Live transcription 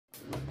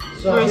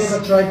So have you ever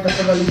tried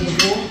cassava leaf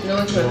before?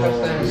 No, it's my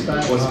first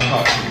time. What's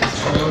pop?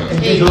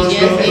 Hey,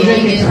 yes,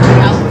 eating is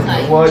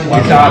outside.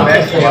 What's our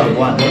best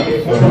one?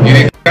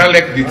 You can't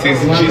like the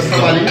taste cheese.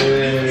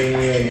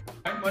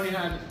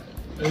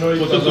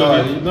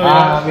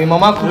 My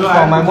mama cooked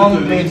for my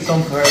mom made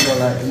some for her,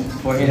 like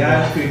for him.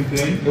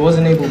 It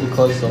wasn't able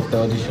because of the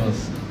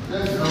auditions.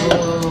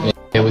 Oh.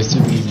 It was too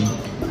easy.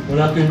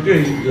 Not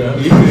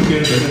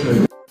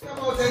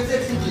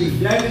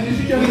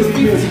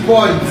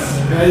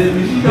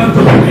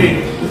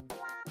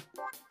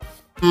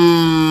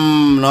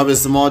be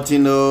smart, you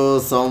know.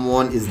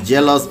 Someone is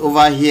jealous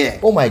over here.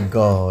 Oh my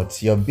god,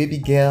 your baby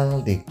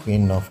girl, the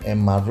queen of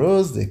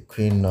Emmanuel, the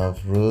queen of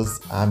Rose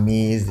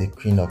Armies, the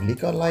queen of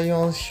Liquor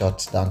Lions,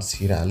 shut down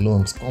Sierra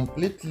Leone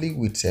completely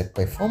with her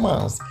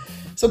performance.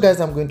 So guys,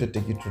 I'm going to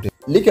take you through the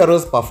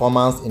Liquorose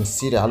performance in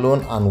Sierra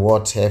Leone and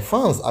what her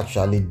fans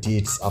actually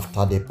did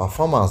after the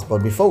performance.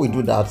 But before we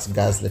do that,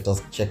 guys, let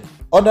us check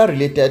other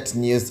related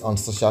news on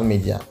social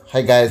media.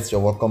 Hi guys, you're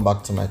welcome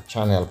back to my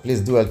channel.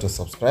 Please do well to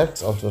subscribe,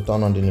 also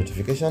turn on the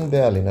notification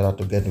bell in order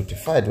to get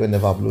notified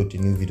whenever I upload a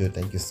new video.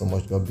 Thank you so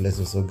much. God bless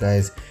you. So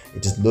guys,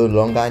 it is no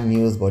longer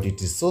news, but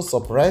it is so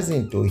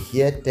surprising to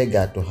hear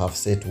Tega to have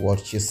said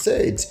what she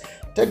said.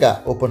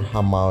 Tega opened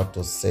her mouth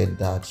to say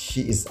that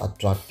she is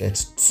attracted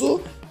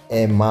to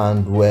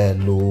Emmanuel.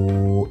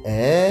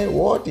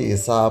 What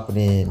is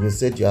happening? You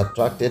said you're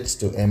attracted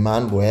to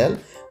Emmanuel.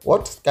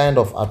 What kind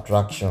of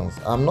attractions?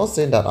 I'm not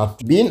saying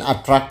that being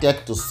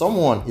attracted to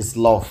someone is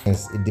love.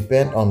 It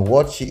depends on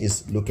what she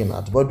is looking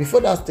at. But before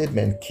that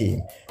statement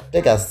came,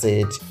 Tega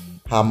said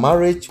her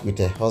marriage with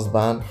her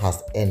husband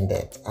has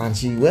ended. And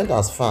she went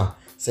as far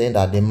saying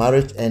that the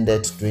marriage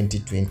ended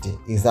 2020.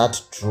 Is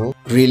that true?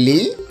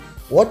 Really?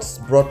 What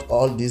brought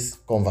all this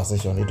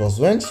conversation? It was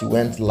when she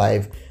went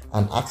live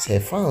and asked her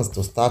fans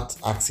to start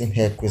asking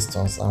her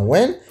questions. And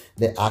when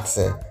they asked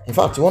her, in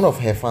fact, one of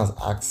her fans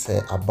asked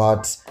her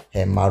about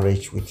her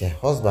marriage with her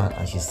husband,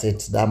 and she said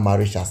that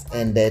marriage has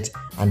ended,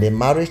 and the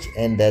marriage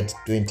ended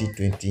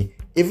 2020,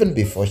 even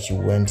before she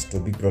went to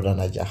Big Brother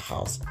Naija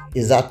house.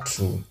 Is that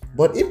true?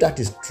 But if that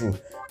is true,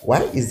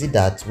 why is it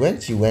that when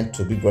she went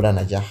to Big Brother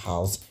Naija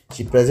house,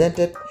 she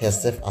presented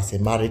herself as a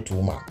married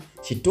woman?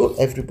 She told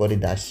everybody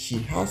that she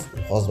has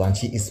a husband,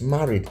 she is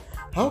married.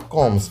 How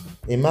comes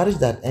a marriage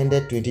that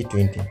ended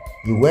 2020,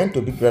 you went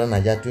to Big Brother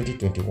Naija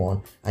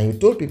 2021 and you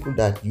told people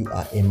that you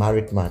are a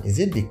married man? Is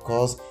it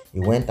because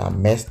you went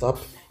and messed up?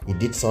 You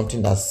did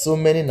something that so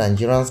many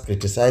Nigerians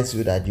criticize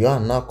you that you are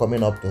now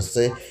coming up to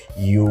say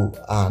you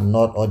are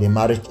not, or the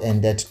marriage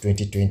ended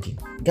 2020?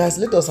 Guys,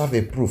 let us have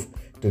a proof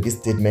to this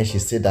statement. She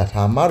said that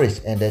her marriage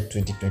ended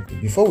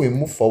 2020. Before we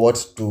move forward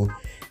to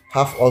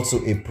have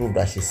also a proof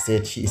that she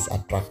said she is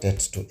attracted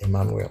to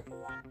Emmanuel.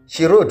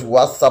 She wrote,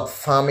 "What's up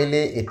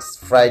family, it's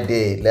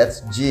Friday,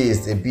 let's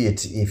gist a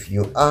bit if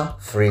you are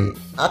free.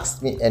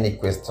 Ask me any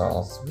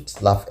questions,"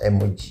 with laugh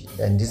emoji.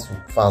 Then this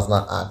fans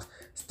now ask,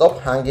 "Stop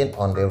hanging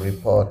on the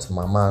report,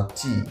 Mama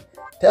T.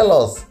 Tell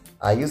us,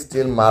 are you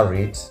still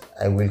married?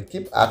 I will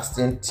keep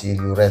asking till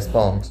you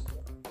respond."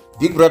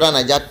 Big Brother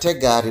Naija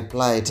Tega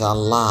replied and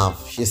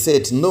laughed. She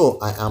said, "No,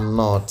 I am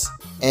not.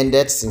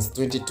 Ended since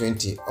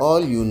 2020.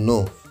 All you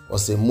know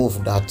was a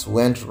move that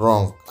went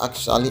wrong.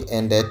 Actually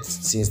ended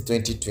since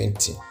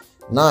 2020.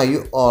 Now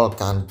you all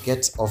can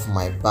get off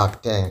my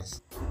back,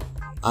 thanks."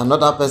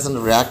 Another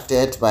person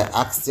reacted by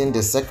asking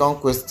the second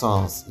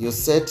questions. "You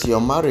said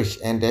your marriage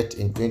ended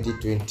in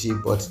 2020,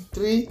 but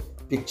 3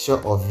 pictures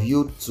of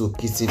you two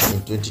kissing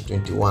in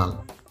 2021.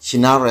 She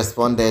now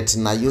responded,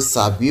 "Na you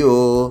sabi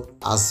o,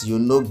 as you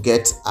no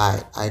get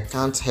I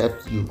can't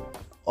help you."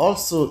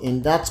 Also,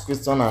 in that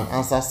question and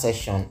answer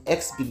session,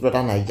 ex-Big Brother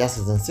Naija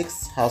Season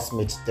 6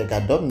 housemate Tega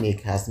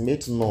Dominic has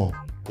made known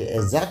the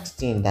exact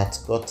thing that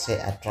got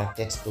her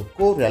attracted to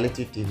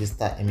co-reality TV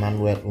star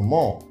Emmanuel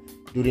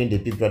during the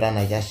Big Brother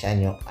Naija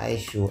Shine Your Eye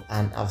show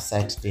and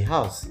outside the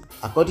house.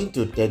 According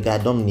to Tega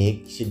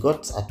Dominic, she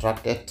got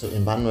attracted to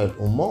Emmanuel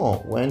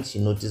when she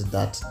noticed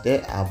that they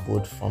are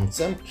both from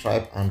same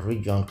tribe and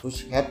region,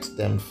 which helped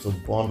them to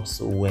bond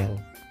so well.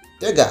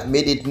 Tega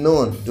made it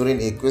known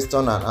during a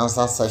question and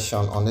answer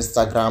session on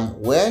Instagram,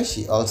 where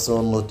she also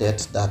noted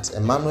that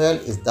Emmanuel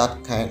is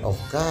that kind of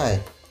guy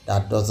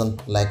that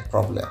doesn't like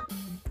problem.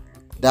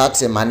 That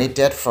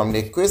emanated from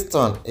the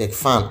question a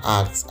fan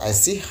asked, "I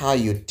see how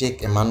you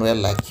take Emmanuel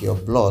like your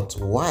blood.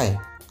 Why?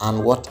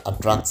 And what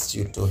attracts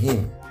you to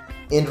him?"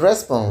 In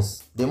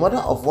response, the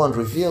mother of one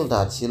revealed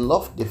that she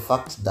loved the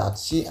fact that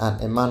she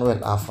and Emmanuel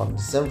are from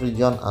the same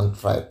region and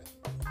tribe.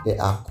 They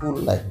are cool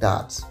like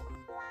that.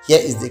 Here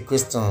is the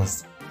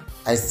questions.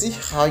 "I see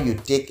how you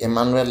take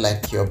Emmanuel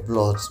like your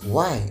blood.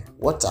 Why?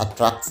 What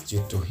attracts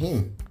you to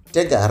him?"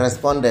 Tega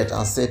responded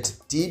and said,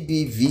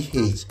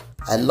 "TBVH,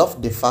 I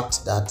love the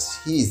fact that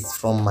he is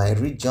from my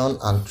region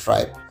and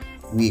tribe.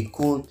 We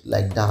cool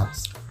like that."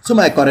 So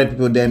my correct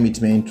people, them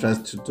it may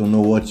interest you to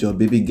know what your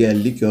baby girl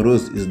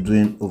Liquorose is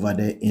doing over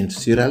there in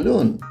Sierra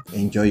Leone.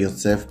 Enjoy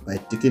yourself by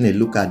taking a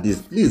look at this.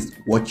 Please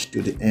watch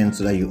to the end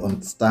so that you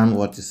understand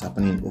what is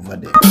happening over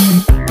there.